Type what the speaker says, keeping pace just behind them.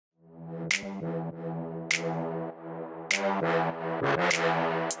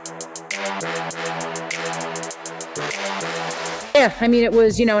Yeah, I mean, it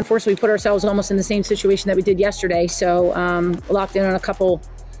was, you know, unfortunately we put ourselves almost in the same situation that we did yesterday. So locked in on a couple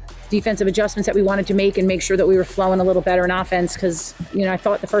defensive adjustments that we wanted to make and make sure that we were flowing a little better in offense, because, you know, I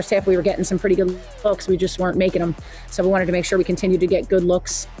thought the first half we were getting some pretty good looks. We just weren't making them. So we wanted to make sure we continued to get good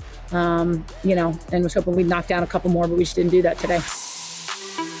looks, you know, and was hoping we'd knock down a couple more, but we just didn't do that today.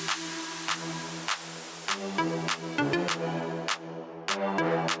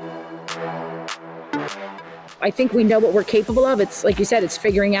 I think we know what we're capable of. It's like you said, it's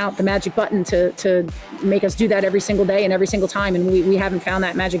figuring out the magic button to make us do that every single day and every single time, and we haven't found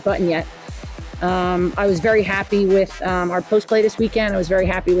that magic button yet. I was very happy with our post play this weekend. I was very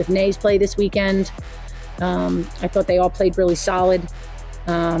happy with Nay's play this weekend. I thought they all played really solid.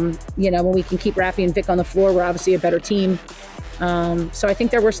 You know, when we can keep Rafi and Vic on the floor, we're obviously a better team. So I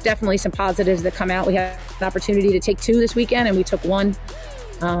think there were definitely some positives that come out. We had an opportunity to take 2 this weekend, and we took 1.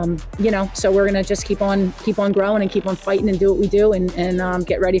 You know, so we're gonna just keep on growing and keep on fighting and do what we do, and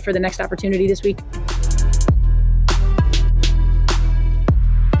get ready for the next opportunity this week.